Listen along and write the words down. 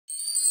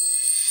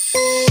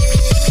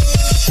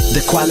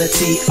The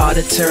quality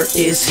auditor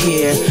is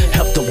here.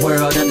 Help the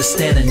world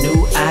understand a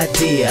new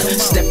idea.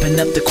 Stepping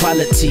up the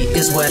quality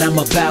is what I'm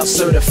about.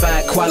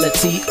 Certified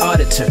quality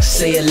auditor,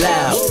 say it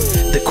loud.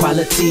 The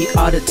quality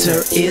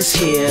auditor is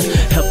here.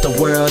 Help the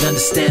world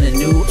understand a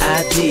new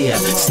idea.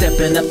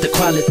 Stepping up the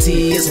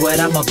quality is what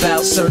I'm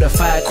about.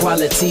 Certified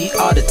quality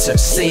auditor,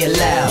 say it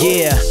loud.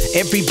 Yeah,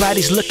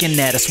 everybody's looking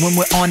at us when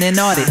we're on an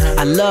audit.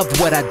 I love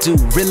what I do,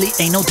 really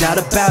ain't no doubt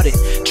about it.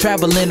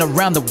 Traveling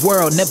around the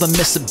world, never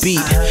miss a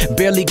beat.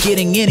 Barely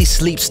getting any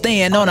sleep,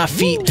 staying on our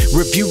feet.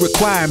 Review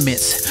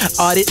requirements,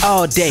 audit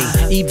all day,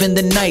 even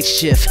the night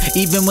shift,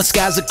 even when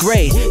skies are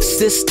gray.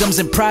 Systems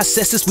and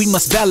processes we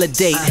must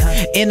validate.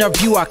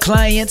 Interview our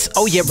clients,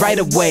 oh yeah, right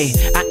away.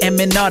 I am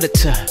an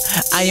auditor,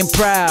 I am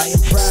proud.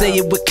 Say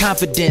it with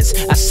confidence,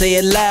 I say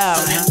it loud.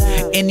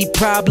 Any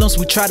problems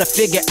we try to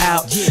figure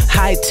out.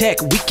 High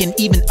tech, we can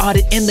even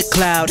audit in the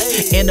cloud.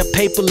 In a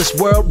paperless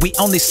world, we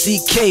only see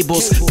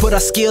cables. Put our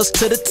skills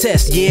to the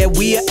test, yeah,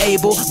 we are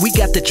able. We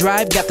got the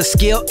drive, got the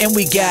skill, and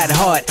we got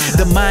heart.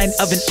 The mind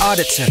of an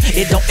auditor,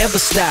 it don't ever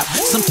stop.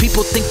 Some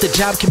people think the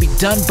job can be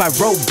done by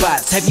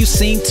robots. Have you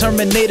seen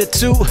Terminator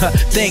 2?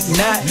 Think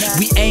not.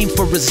 We aim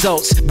for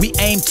results, we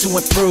aim to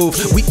improve.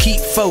 We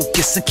keep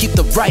focused and keep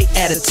the right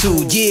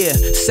attitude. Yeah,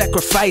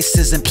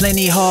 sacrifices and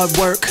plenty hard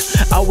work.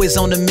 Always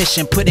on a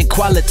mission, putting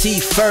quality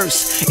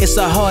first. It's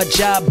a hard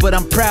job, but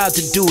I'm proud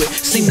to do it.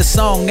 Sing the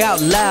song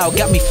out loud,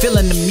 got me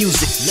feeling the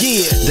music.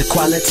 Yeah, the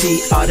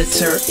quality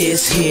auditor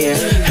is here.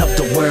 Help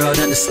the world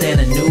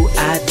understand a new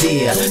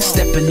idea.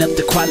 Stepping up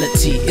the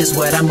quality is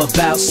what I'm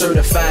about.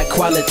 Certified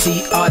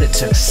quality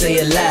auditor, say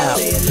it loud.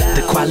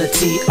 The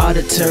quality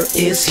auditor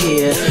is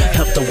here.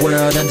 Help the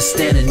world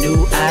understand a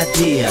new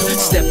idea.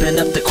 Stepping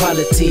up the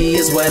quality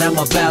is what I'm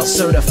about.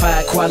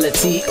 Certified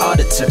quality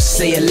auditor,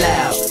 say it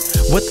loud.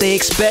 What they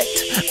expect?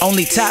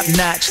 Only top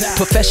notch,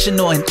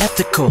 professional and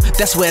ethical.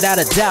 That's without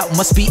a doubt.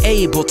 Must be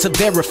able to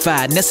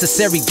verify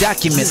necessary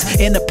documents,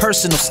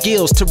 interpersonal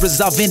skills to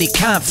resolve any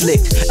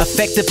conflict.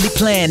 Effectively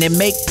plan and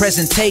make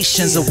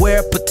presentations, aware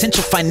of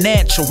potential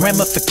financial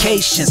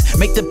ramifications.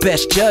 Make the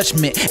best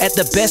judgment at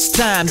the best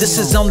time. This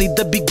is only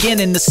the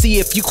beginning to see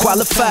if you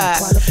qualify.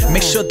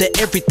 Make sure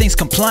that everything's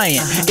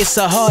compliant. It's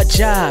a hard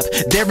job,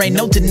 there ain't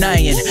no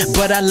denying,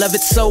 but I love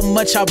it so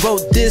much I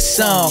wrote this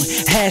song.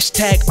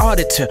 Hashtag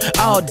auditor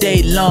all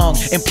day long.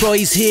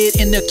 Employees hid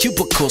in their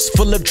cubicles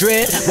full of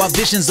dread, while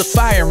visions of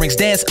firings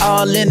dance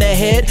all in their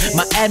head.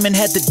 My admin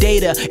had the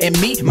data and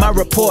me my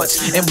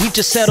reports, and we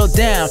just settled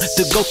down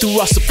to go through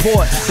our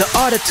support. The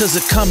auditors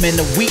are coming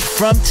a week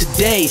from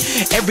today.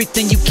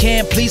 Everything you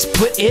can, please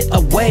put it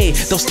away.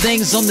 Those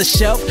things on the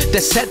shelf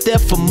that sat there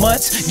for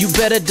months, you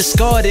better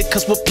discard it,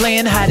 cause we're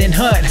playing hide and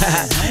hunt.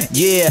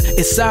 Yeah,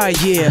 it's our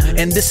year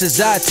and this is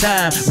our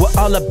time. We're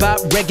all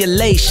about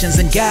regulations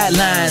and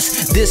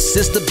guidelines. This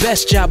is the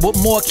best job, what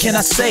more can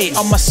I say?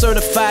 All my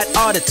certified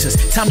auditors,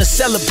 time to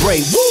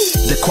celebrate.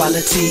 Woo! The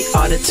quality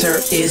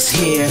auditor is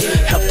here.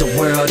 Help the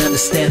world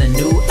understand a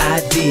new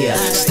idea.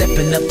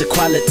 Stepping up the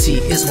quality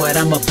is what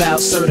I'm about.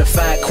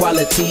 Certified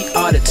quality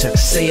auditor,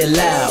 say it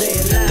loud.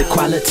 The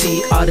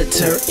quality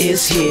auditor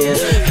is here.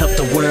 Help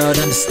the world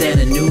understand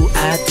a new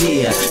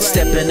idea.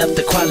 Stepping up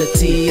the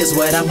quality is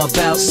what I'm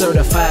about.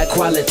 Certified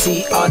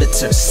quality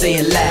auditor, say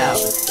it loud.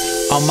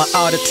 All my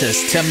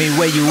auditors, tell me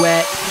where you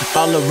at.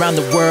 All around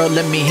the world,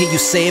 let me hear you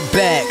say it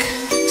back.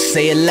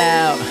 Say it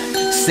loud,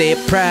 say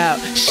it proud.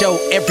 Show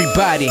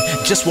everybody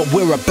just what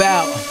we're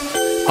about.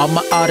 All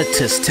my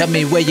auditors, tell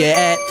me where you're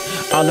at.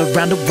 All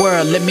around the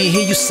world, let me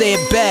hear you say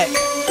it back.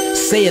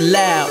 Say it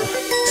loud,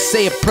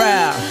 say it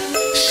proud.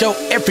 Show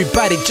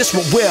everybody just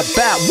what we're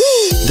about.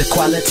 Woo! The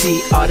quality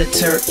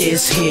auditor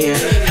is here.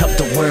 Help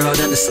the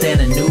world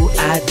understand a new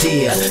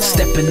idea.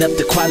 Stepping up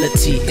the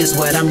quality is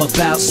what I'm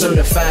about.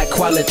 Certified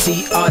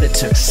quality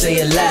auditor,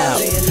 say it loud.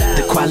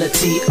 The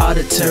quality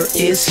auditor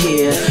is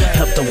here.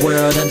 Help the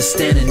world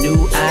understand a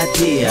new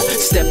idea.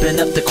 Stepping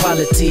up the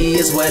quality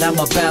is what I'm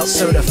about.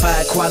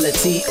 Certified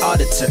quality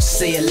auditor,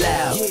 say it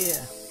loud.